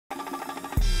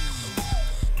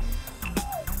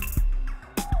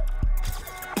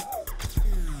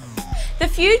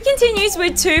feud continues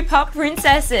with two pop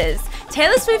princesses.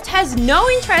 Taylor Swift has no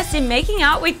interest in making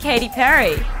out with Katy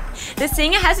Perry. The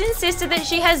singer has insisted that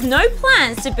she has no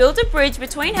plans to build a bridge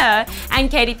between her and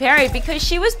Katy Perry because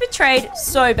she was betrayed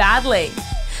so badly.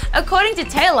 According to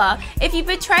Taylor, if you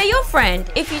betray your friend,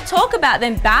 if you talk about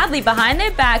them badly behind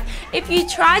their back, if you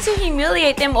try to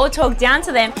humiliate them or talk down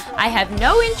to them, I have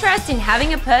no interest in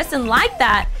having a person like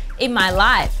that in my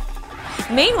life.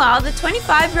 Meanwhile, the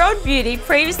 25-year-old beauty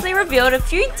previously revealed a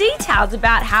few details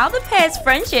about how the pair's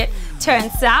friendship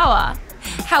turned sour.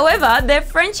 However, their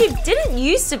friendship didn't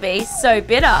used to be so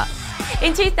bitter.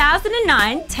 In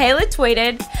 2009, Taylor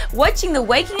tweeted, "Watching the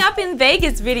Waking Up in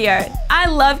Vegas video. I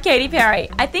love Katy Perry.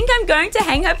 I think I'm going to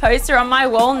hang her poster on my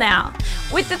wall now."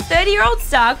 With the 30-year-old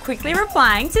star quickly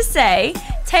replying to say,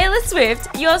 "Taylor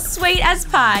Swift, you're sweet as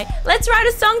pie. Let's write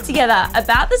a song together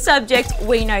about the subject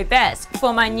we know best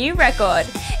for my new record.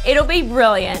 It'll be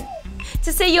brilliant."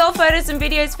 To see your photos and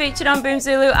videos featured on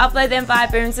Boomzulu, upload them via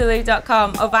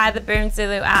boomzulu.com or via the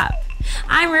Boomzulu app.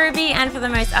 I'm Ruby, and for the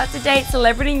most up-to-date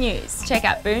celebrity news, check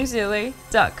out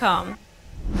boomzulu.com.